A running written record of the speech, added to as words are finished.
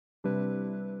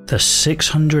The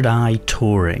 600i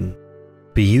Touring.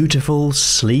 Beautiful,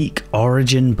 sleek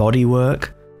Origin bodywork,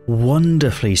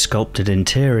 wonderfully sculpted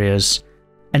interiors,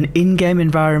 an in-game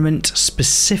environment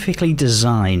specifically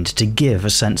designed to give a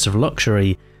sense of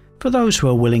luxury for those who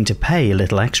are willing to pay a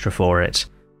little extra for it.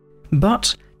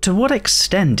 But to what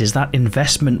extent is that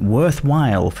investment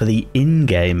worthwhile for the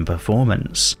in-game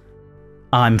performance?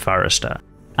 I'm Forrester,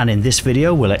 and in this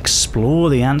video we'll explore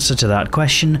the answer to that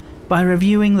question by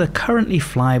reviewing the currently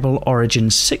flyable Origin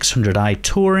 600i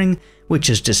Touring, which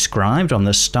is described on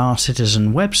the Star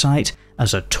Citizen website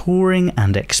as a touring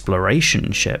and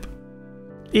exploration ship.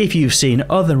 If you've seen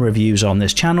other reviews on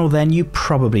this channel, then you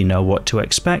probably know what to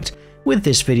expect, with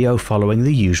this video following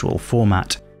the usual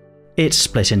format. It's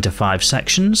split into 5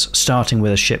 sections, starting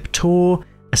with a ship tour,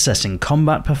 assessing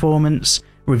combat performance,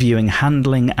 reviewing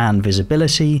handling and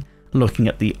visibility, looking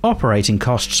at the operating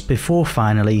costs before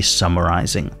finally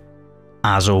summarising.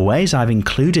 As always, I've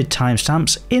included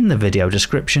timestamps in the video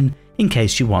description in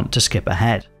case you want to skip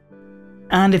ahead.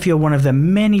 And if you're one of the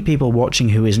many people watching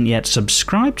who isn't yet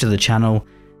subscribed to the channel,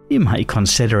 you might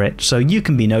consider it so you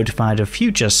can be notified of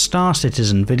future Star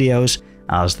Citizen videos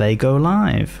as they go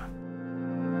live.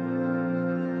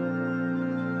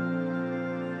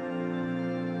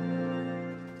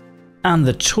 And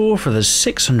the tour for the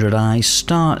 600i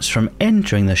starts from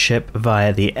entering the ship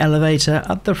via the elevator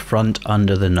at the front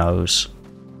under the nose.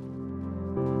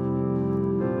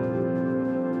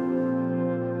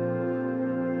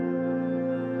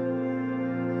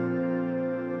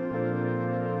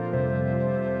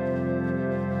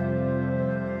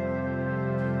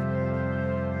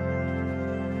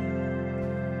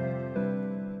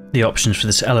 The options for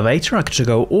this elevator are to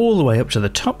go all the way up to the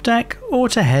top deck or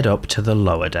to head up to the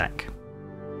lower deck.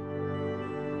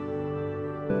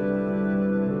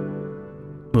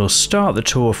 We'll start the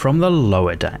tour from the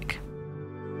lower deck.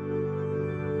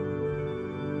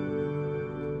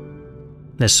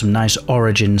 There's some nice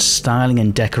Origin styling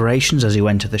and decorations as you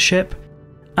enter the ship,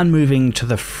 and moving to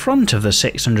the front of the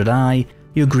 600i,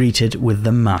 you're greeted with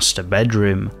the master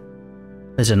bedroom.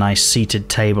 There's a nice seated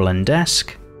table and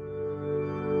desk,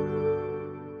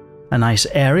 a nice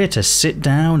area to sit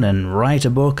down and write a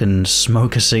book and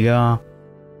smoke a cigar,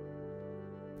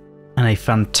 and a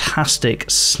fantastic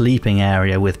sleeping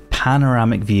area with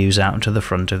panoramic views out to the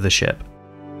front of the ship.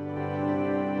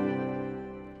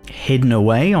 Hidden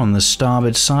away on the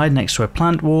starboard side next to a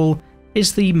plant wall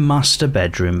is the master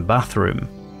bedroom bathroom.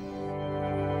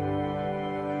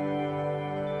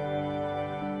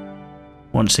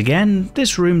 Once again,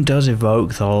 this room does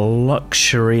evoke the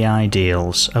luxury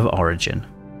ideals of Origin.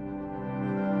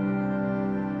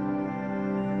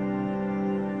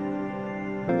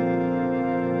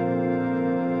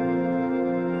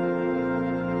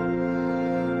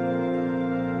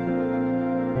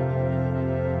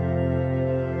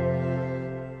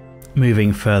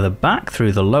 Moving further back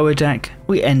through the lower deck,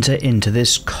 we enter into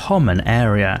this common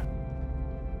area.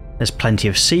 There's plenty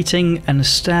of seating and a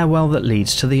stairwell that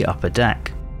leads to the upper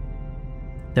deck.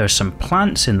 There are some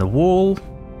plants in the wall,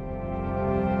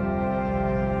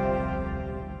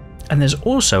 and there's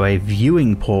also a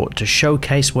viewing port to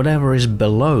showcase whatever is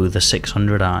below the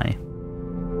 600i.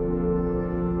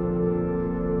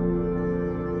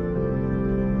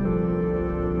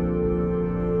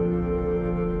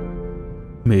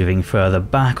 Moving further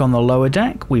back on the lower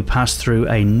deck, we pass through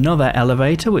another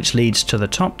elevator which leads to the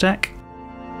top deck.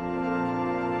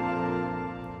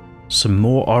 Some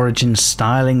more Origin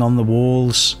styling on the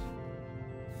walls.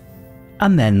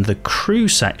 And then the crew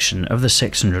section of the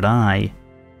 600i.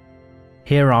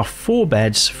 Here are 4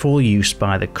 beds for use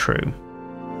by the crew.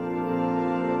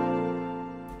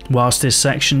 Whilst this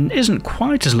section isn't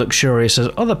quite as luxurious as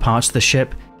other parts of the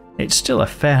ship, it's still a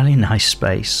fairly nice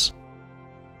space.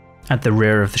 At the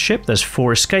rear of the ship there's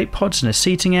 4 escape pods and a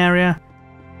seating area,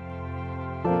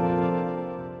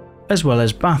 as well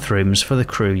as bathrooms for the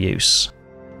crew use.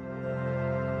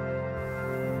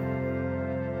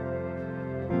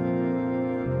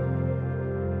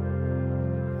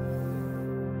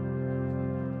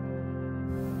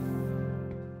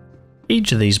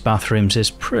 Each of these bathrooms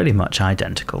is pretty much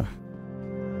identical.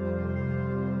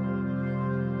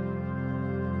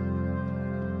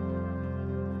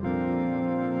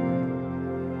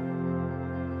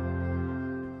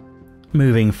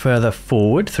 Moving further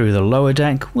forward through the lower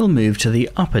deck, we'll move to the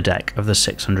upper deck of the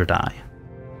 600i.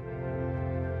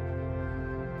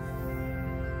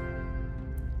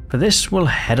 For this, we'll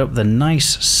head up the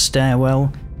nice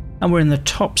stairwell, and we're in the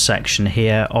top section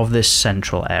here of this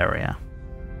central area.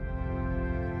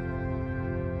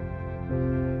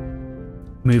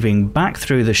 Moving back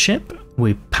through the ship,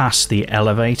 we pass the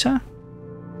elevator,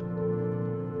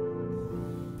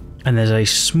 And there's a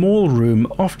small room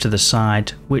off to the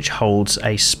side which holds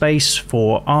a space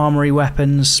for armory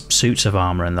weapons, suits of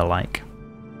armour and the like.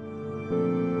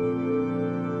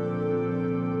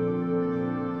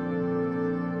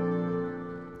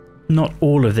 Not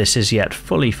all of this is yet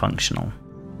fully functional.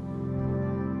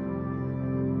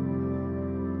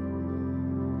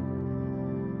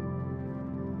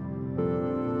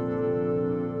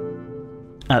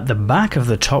 At the back of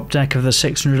the top deck of the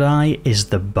 600i is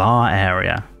the bar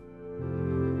area.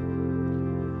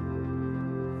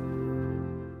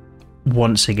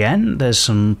 Once again, there's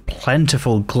some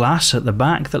plentiful glass at the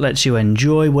back that lets you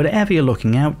enjoy whatever you're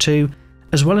looking out to,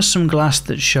 as well as some glass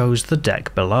that shows the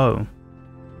deck below.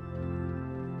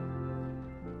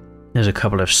 There's a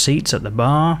couple of seats at the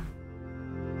bar,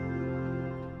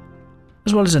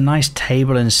 as well as a nice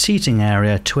table and seating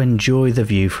area to enjoy the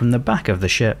view from the back of the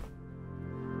ship.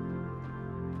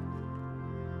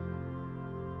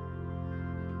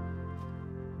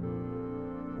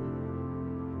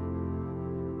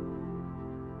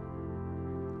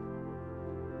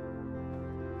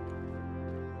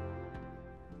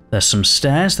 There's some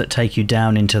stairs that take you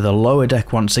down into the lower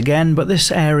deck once again, but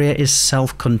this area is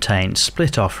self-contained,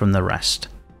 split off from the rest.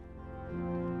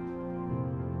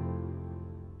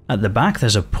 At the back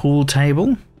there's a pool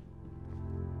table,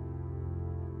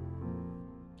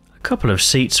 a couple of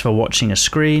seats for watching a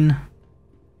screen,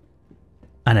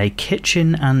 and a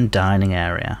kitchen and dining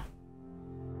area.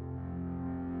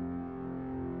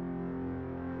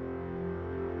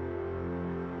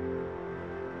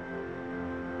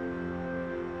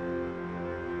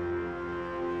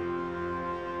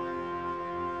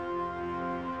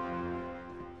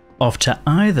 Off to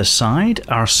either side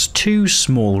are two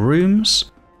small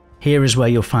rooms. Here is where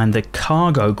you'll find the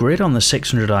cargo grid on the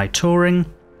 600i Touring,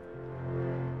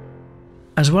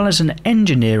 as well as an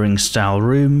engineering style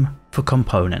room for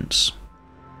components.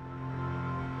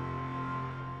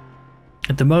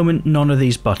 At the moment, none of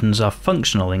these buttons are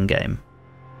functional in game.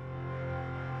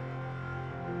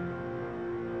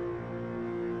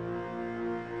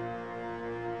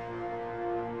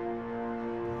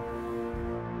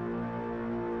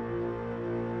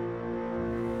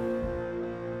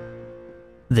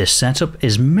 This setup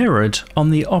is mirrored on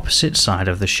the opposite side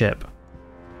of the ship.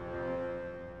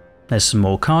 There's some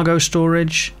more cargo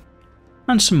storage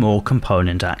and some more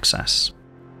component access.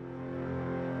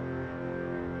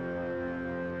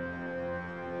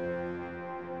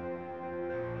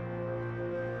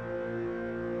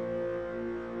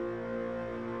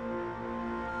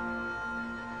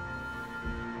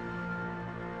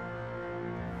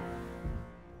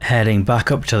 Heading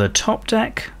back up to the top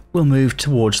deck, we'll move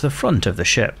towards the front of the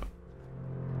ship.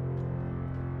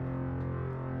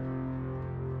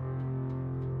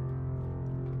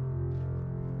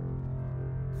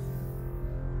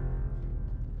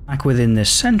 Back within this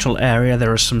central area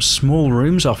there are some small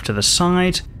rooms off to the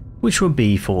side, which would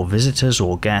be for visitors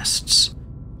or guests.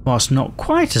 Whilst not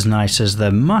quite as nice as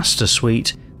the master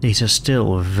suite, these are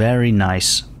still very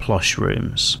nice plush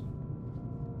rooms.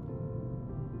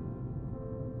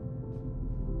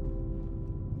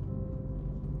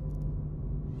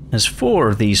 There's 4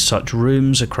 of these such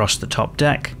rooms across the top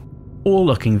deck, all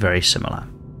looking very similar.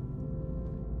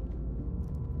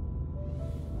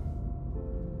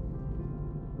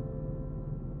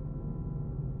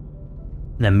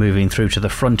 Then moving through to the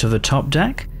front of the top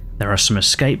deck, there are some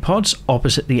escape pods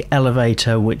opposite the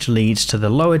elevator which leads to the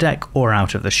lower deck or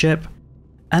out of the ship,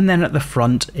 and then at the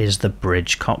front is the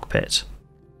bridge cockpit.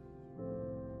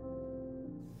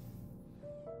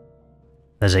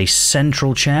 There's a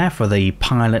central chair for the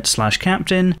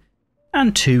pilot/captain,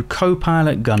 and 2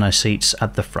 co-pilot gunner seats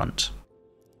at the front.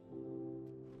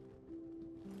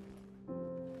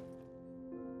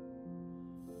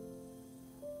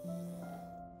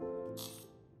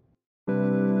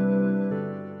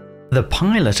 The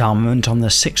pilot armament on the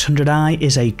 600i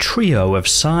is a trio of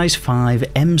size 5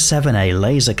 M7A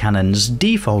laser cannons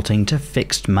defaulting to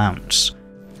fixed mounts.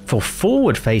 For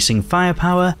forward-facing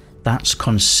firepower, that's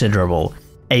considerable,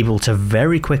 able to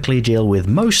very quickly deal with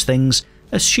most things,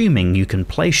 assuming you can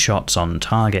place shots on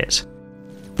target.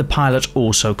 The pilot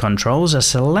also controls a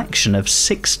selection of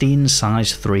 16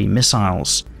 size 3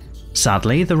 missiles.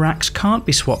 Sadly, the racks can't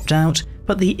be swapped out,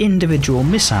 but the individual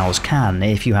missiles can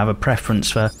if you have a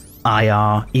preference for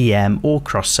IR, EM or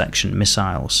cross-section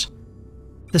missiles.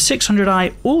 The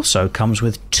 600i also comes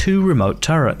with 2 remote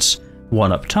turrets,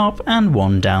 one up top and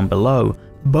one down below,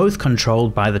 both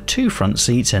controlled by the 2 front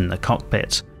seats in the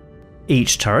cockpit.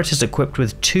 Each turret is equipped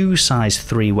with 2 size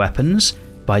 3 weapons,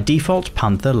 by default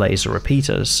Panther laser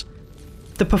repeaters.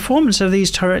 The performance of these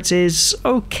turrets is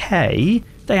okay,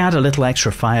 they add a little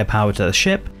extra firepower to the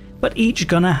ship, but each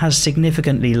gunner has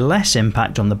significantly less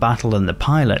impact on the battle than the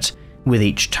pilot, with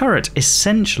each turret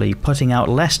essentially putting out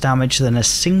less damage than a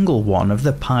single one of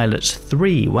the pilot's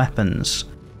 3 weapons.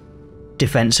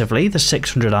 Defensively, the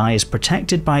 600i is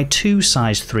protected by 2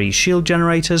 size 3 shield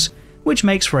generators, which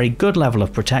makes for a good level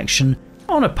of protection,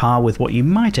 on a par with what you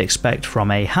might expect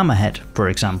from a hammerhead, for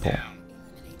example.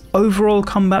 Overall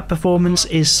combat performance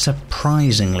is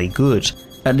surprisingly good,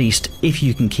 at least if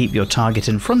you can keep your target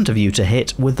in front of you to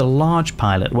hit with the large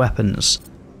pilot weapons.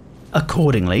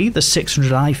 Accordingly, the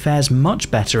 600i fares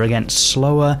much better against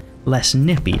slower, less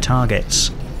nippy targets.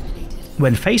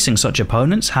 When facing such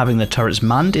opponents, having the turrets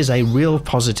manned is a real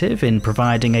positive in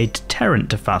providing a deterrent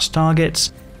to fast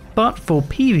targets, but for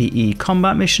PvE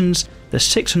combat missions, the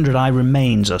 600i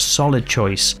remains a solid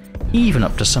choice, even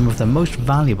up to some of the most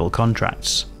valuable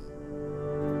contracts.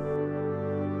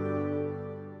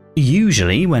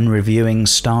 Usually, when reviewing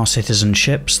Star Citizen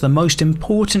ships, the most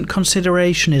important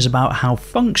consideration is about how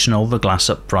functional the glass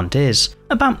up front is,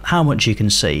 about how much you can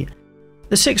see.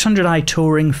 The 600i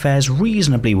Touring fares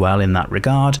reasonably well in that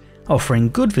regard, offering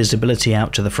good visibility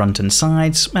out to the front and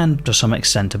sides, and to some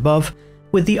extent above,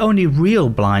 with the only real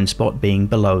blind spot being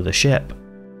below the ship.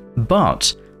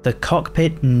 But the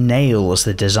cockpit nails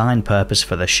the design purpose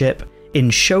for the ship in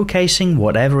showcasing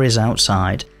whatever is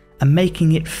outside, and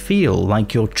making it feel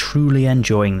like you're truly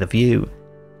enjoying the view.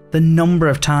 The number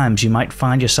of times you might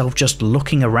find yourself just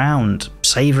looking around,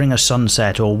 savouring a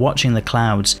sunset or watching the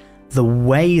clouds, the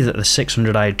way that the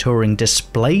 600i Touring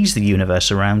displays the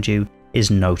universe around you is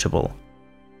notable.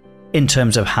 In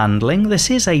terms of handling,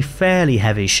 this is a fairly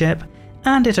heavy ship,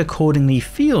 and it accordingly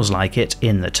feels like it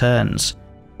in the turns.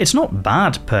 It's not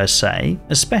bad per se,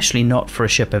 especially not for a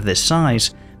ship of this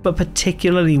size, but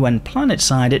particularly when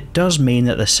planetside it does mean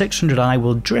that the 600i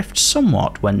will drift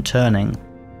somewhat when turning.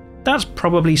 That's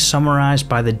probably summarised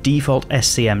by the default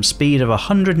SCM speed of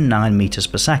 109 meters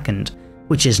per second,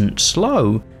 which isn't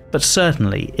slow, but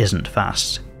certainly isn't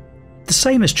fast. The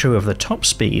same is true of the top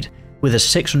speed, with a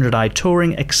 600i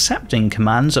Touring accepting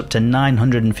commands up to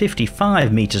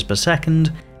 955 meters per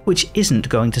second, which isn't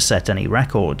going to set any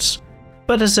records.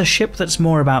 But as a ship that's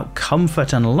more about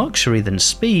comfort and luxury than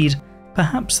speed,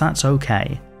 perhaps that's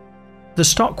okay. The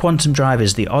stock quantum drive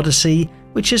is the Odyssey,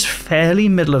 which is fairly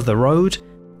middle of the road.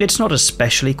 It's not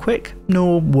especially quick,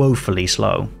 nor woefully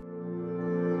slow.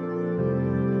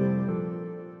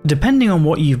 Depending on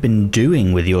what you've been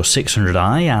doing with your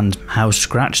 600i and how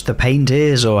scratched the paint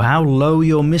is or how low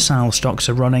your missile stocks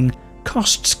are running,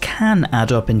 costs can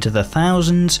add up into the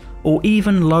thousands or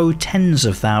even low tens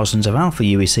of thousands of Alpha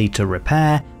UEC to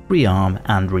repair, rearm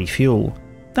and refuel.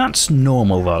 That's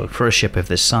normal though for a ship of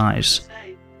this size.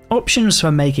 Options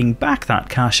for making back that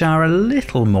cash are a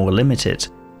little more limited.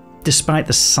 Despite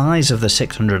the size of the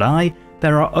 600i,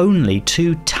 there are only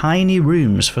 2 tiny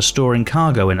rooms for storing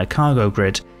cargo in a cargo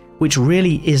grid, which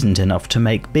really isn't enough to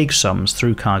make big sums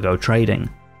through cargo trading.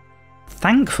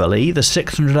 Thankfully, the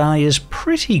 600i is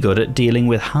pretty good at dealing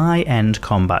with high-end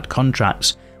combat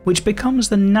contracts, which becomes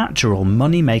the natural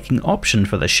money-making option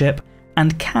for the ship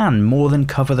and can more than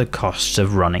cover the costs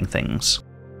of running things.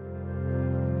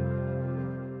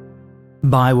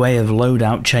 By way of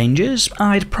loadout changes,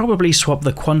 I'd probably swap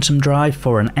the Quantum Drive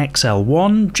for an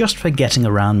XL1 just for getting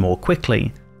around more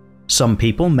quickly. Some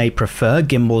people may prefer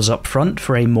gimbals up front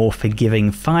for a more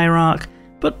forgiving fire arc,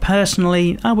 but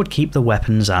personally I would keep the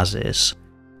weapons as is.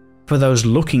 For those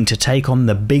looking to take on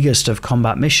the biggest of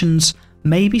combat missions,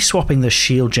 maybe swapping the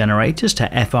shield generators to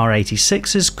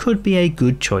FR86s could be a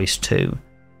good choice too.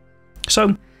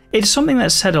 So, it's something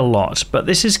that's said a lot, but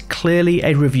this is clearly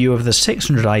a review of the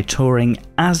 600i Touring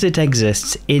as it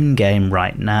exists in-game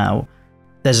right now.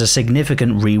 There's a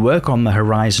significant rework on the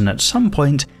horizon at some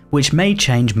point which may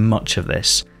change much of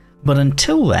this, but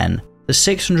until then, the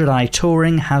 600i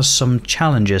Touring has some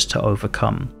challenges to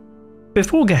overcome.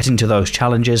 Before getting to those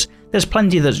challenges, there's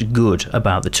plenty that's good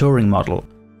about the Touring model.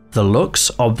 The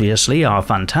looks obviously are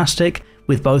fantastic,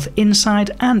 with both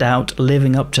inside and out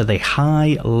living up to the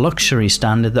high luxury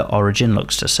standard that Origin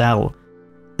looks to sell.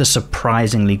 The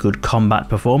surprisingly good combat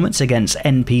performance against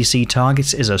NPC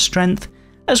targets is a strength,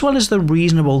 as well as the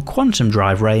reasonable quantum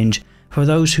drive range for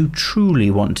those who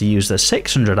truly want to use the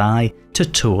 600i to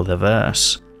tour the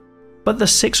verse. But the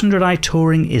 600i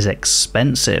Touring is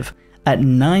expensive, at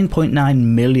 9.9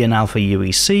 million Alpha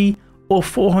UEC or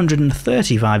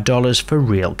 $435 for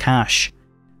real cash.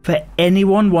 For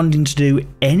anyone wanting to do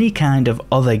any kind of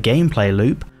other gameplay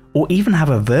loop, or even have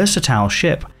a versatile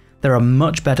ship, there are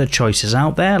much better choices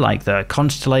out there like the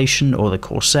Constellation or the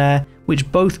Corsair, which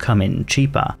both come in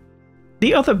cheaper.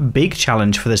 The other big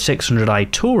challenge for the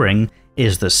 600i Touring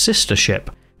is the sister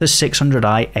ship, the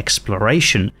 600i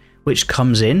Exploration, which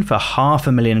comes in for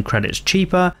 500,000 credits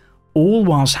cheaper, all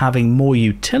whilst having more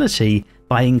utility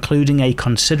by including a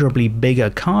considerably bigger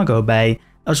cargo bay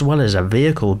as well as a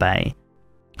vehicle bay.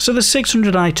 So the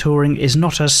 600i Touring is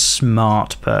not a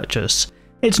smart purchase.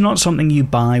 It's not something you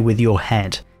buy with your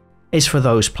head. It's for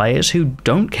those players who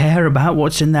don't care about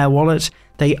what's in their wallet,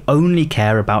 they only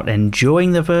care about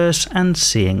enjoying the verse and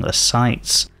seeing the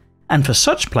sights. And for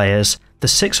such players, the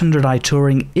 600i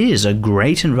Touring is a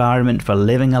great environment for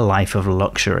living a life of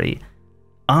luxury.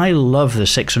 I love the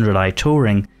 600i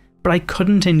Touring, but I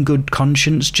couldn't in good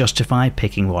conscience justify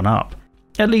picking one up.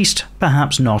 At least,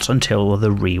 perhaps not until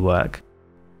the rework.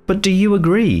 But do you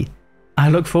agree? I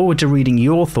look forward to reading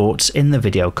your thoughts in the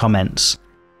video comments.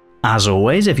 As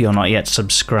always, if you're not yet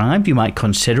subscribed, you might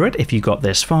consider it if you got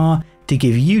this far, to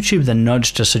give YouTube the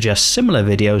nudge to suggest similar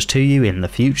videos to you in the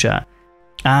future.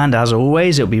 And as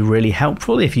always, it would be really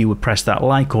helpful if you would press that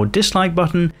like or dislike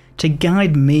button to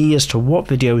guide me as to what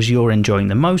videos you're enjoying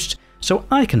the most, so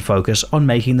I can focus on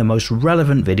making the most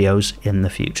relevant videos in the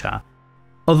future.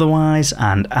 Otherwise,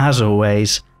 and as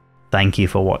always, thank you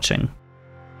for watching.